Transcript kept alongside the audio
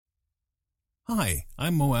Hi,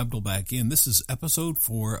 I'm Mo Abdelbaki, and this is episode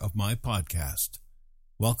 4 of my podcast.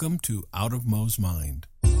 Welcome to Out of Mo's Mind.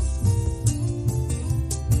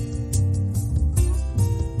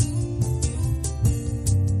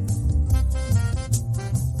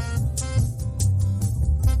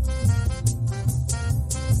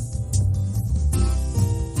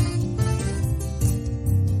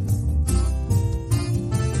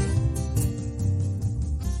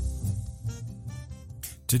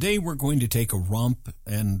 Today we're going to take a romp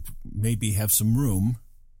and maybe have some room.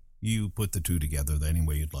 You put the two together any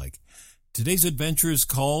way you'd like. Today's adventure is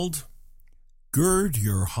called Gird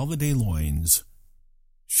Your Holiday Loins.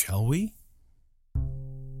 Shall we?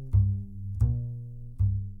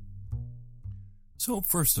 So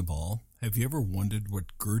first of all, have you ever wondered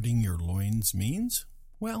what girding your loins means?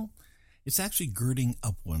 Well, it's actually girding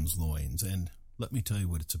up one's loins, and let me tell you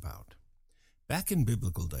what it's about. Back in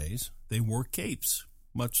biblical days, they wore capes.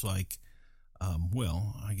 Much like,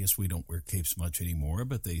 I guess we don't wear capes much anymore,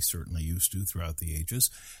 but they certainly used to throughout the ages.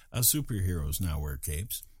 Superheroes now wear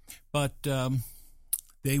capes. But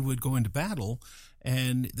they would go into battle,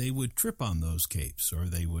 and they would trip on those capes, or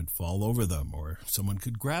they would fall over them, or someone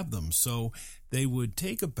could grab them. So they would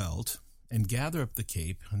take a belt and gather up the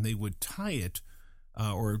cape, and they would tie it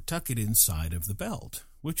or tuck it inside of the belt,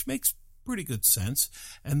 which makes pretty good sense,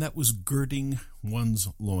 and that was girding one's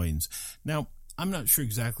loins. Now, I'm not sure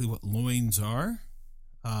exactly what loins are.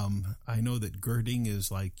 I know that girding is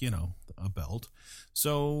like, a belt.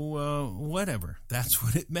 So, whatever. That's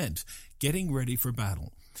what it meant. Getting ready for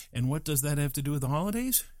battle. And what does that have to do with the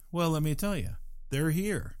holidays? Well, let me tell you. They're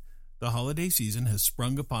here. The holiday season has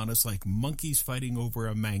sprung upon us like monkeys fighting over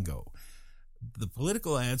a mango. The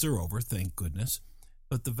political ads are over, thank goodness.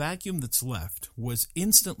 But the vacuum that's left was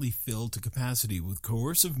instantly filled to capacity with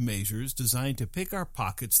coercive measures designed to pick our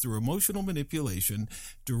pockets through emotional manipulation,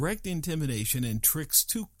 direct intimidation, and tricks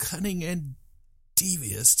too cunning and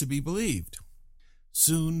devious to be believed.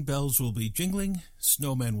 Soon bells will be jingling,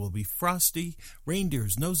 snowmen will be frosty,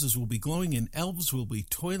 reindeers' noses will be glowing, and elves will be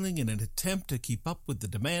toiling in an attempt to keep up with the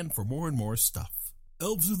demand for more and more stuff.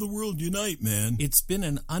 Elves of the world unite, man. It's been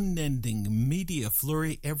an unending media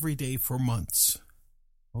flurry every day for months.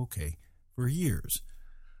 Okay, for years.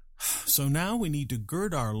 So now we need to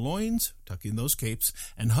gird our loins, tuck in those capes,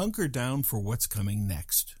 and hunker down for what's coming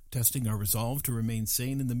next, testing our resolve to remain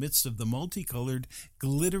sane in the midst of the multicolored,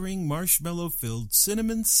 glittering, marshmallow-filled,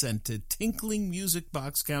 cinnamon-scented, tinkling music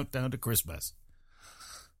box countdown to Christmas.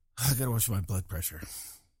 I gotta watch my blood pressure.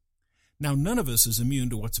 Now, none of us is immune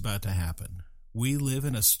to what's about to happen. We live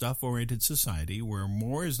in a stuff-oriented society where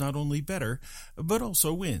more is not only better, but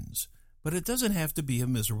also wins. But it doesn't have to be a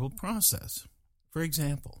miserable process. For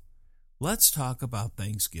example, let's talk about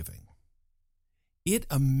Thanksgiving. It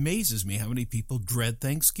amazes me how many people dread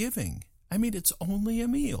Thanksgiving. I mean, it's only a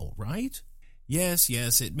meal, right? Yes,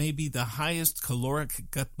 it may be the highest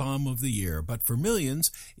caloric gut bomb of the year, but for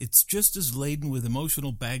millions, it's just as laden with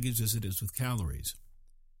emotional baggage as it is with calories.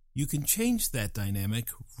 You can change that dynamic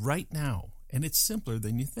right now, and it's simpler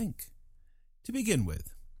than you think. To begin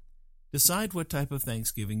with, decide what type of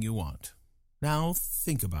Thanksgiving you want. Now,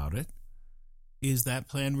 think about it. Is that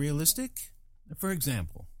plan realistic? For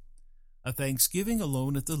example, a Thanksgiving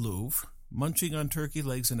alone at the Louvre, munching on turkey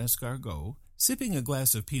legs and escargot, sipping a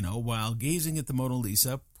glass of Pinot while gazing at the Mona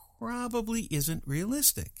Lisa probably isn't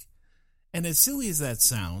realistic. And as silly as that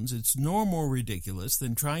sounds, it's no more ridiculous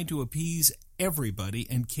than trying to appease everybody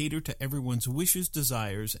and cater to everyone's wishes,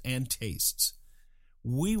 desires, and tastes.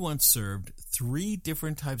 We once served 3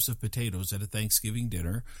 different types of potatoes at a Thanksgiving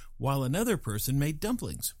dinner, while another person made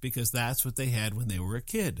dumplings, because that's what they had when they were a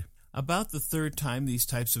kid. About the 3rd time these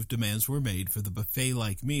types of demands were made for the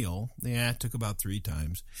buffet-like meal, it took about 3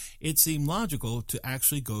 times, it seemed logical to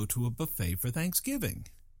actually go to a buffet for Thanksgiving.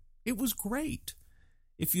 It was great.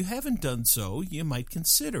 If you haven't done so, you might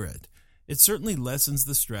consider it. It certainly lessens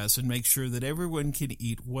the stress and makes sure that everyone can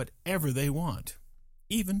eat whatever they want,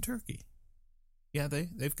 even turkey. Yeah,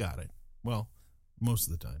 they've got it. Well, most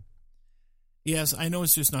of the time. Yes, I know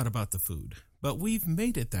it's just not about the food, but we've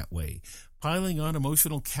made it that way, piling on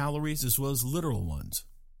emotional calories as well as literal ones.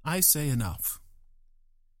 I say enough.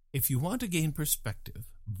 If you want to gain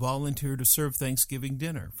perspective, volunteer to serve Thanksgiving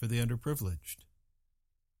dinner for the underprivileged.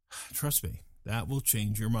 Trust me, that will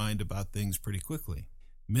change your mind about things pretty quickly.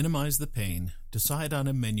 Minimize the pain, decide on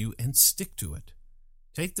a menu, and stick to it.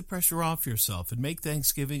 Take the pressure off yourself and make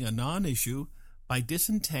Thanksgiving a non-issue by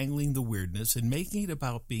disentangling the weirdness and making it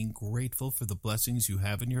about being grateful for the blessings you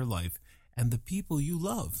have in your life and the people you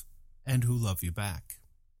love and who love you back.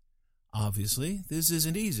 Obviously, this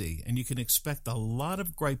isn't easy, and you can expect a lot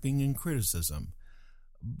of griping and criticism.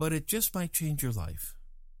 but it just might change your life.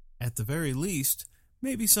 At the very least,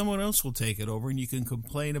 maybe someone else will take it over and you can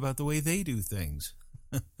complain about the way they do things.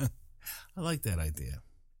 I like that idea.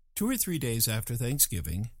 2 or 3 days after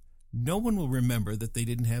Thanksgiving, no one will remember that they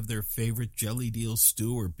didn't have their favorite jelly deal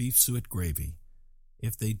stew or beef suet gravy.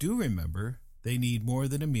 If they do remember, they need more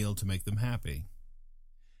than a meal to make them happy.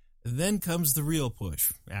 Then comes the real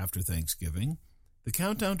push after Thanksgiving. The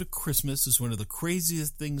countdown to Christmas is one of the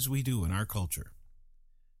craziest things we do in our culture.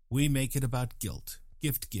 We make it about guilt,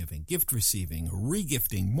 gift giving, gift receiving,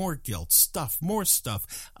 regifting, more guilt, stuff, more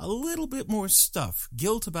stuff, a little bit more stuff,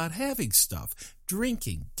 guilt about having stuff,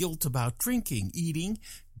 drinking, guilt about drinking, eating,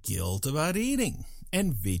 guilt about eating,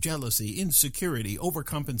 envy, jealousy, insecurity,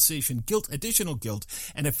 overcompensation, guilt, additional guilt,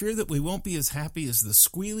 and a fear that we won't be as happy as the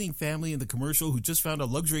squealing family in the commercial who just found a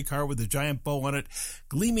luxury car with a giant bow on it,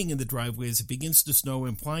 gleaming in the driveway as it begins to snow,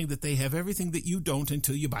 implying that they have everything that you don't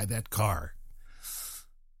until you buy that car.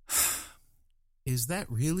 Is that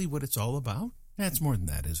really what it's all about? That's more than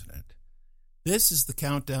that, isn't it? This is the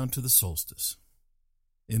countdown to the solstice.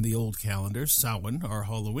 In the old calendar, Samhain, or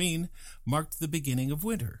Halloween, marked the beginning of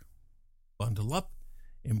winter. Bundle up,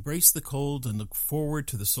 embrace the cold, and look forward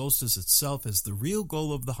to the solstice itself as the real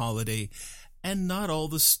goal of the holiday, and not all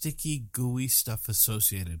the sticky, gooey stuff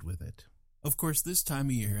associated with it. Of course, this time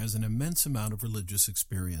of year has an immense amount of religious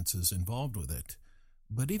experiences involved with it.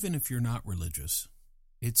 But even if you're not religious,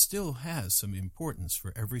 it still has some importance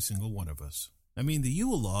for every single one of us. I mean, the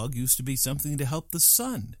Yule log used to be something to help the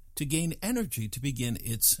sun to gain energy to begin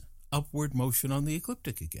its upward motion on the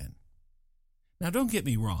ecliptic again. Now, don't get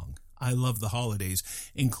me wrong. I love the holidays,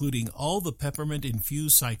 including all the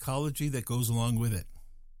peppermint-infused psychology that goes along with it.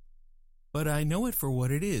 But I know it for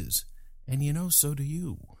what it is, and so do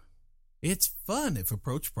you. It's fun if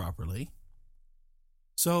approached properly.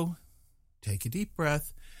 So, take a deep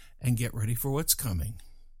breath and get ready for what's coming.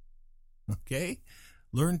 Okay?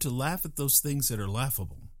 Learn to laugh at those things that are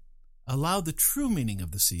laughable. Allow the true meaning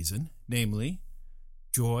of the season, namely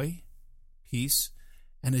joy, peace,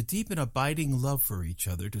 and a deep and abiding love for each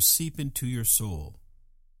other to seep into your soul.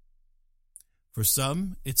 For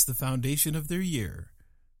some, it's the foundation of their year.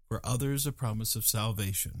 For others, a promise of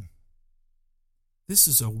salvation. This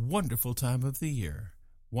is a wonderful time of the year.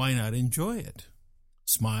 Why not enjoy it?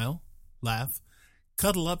 Smile, laugh,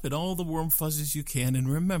 cuddle up in all the warm fuzzies you can,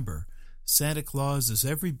 and remember, Santa Claus is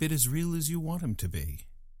every bit as real as you want him to be.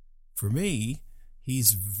 For me,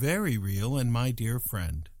 he's very real and my dear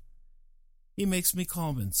friend. He makes me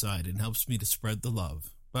calm inside and helps me to spread the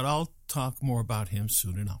love, but I'll talk more about him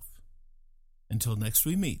soon enough. Until next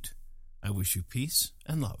we meet, I wish you peace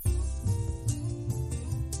and love.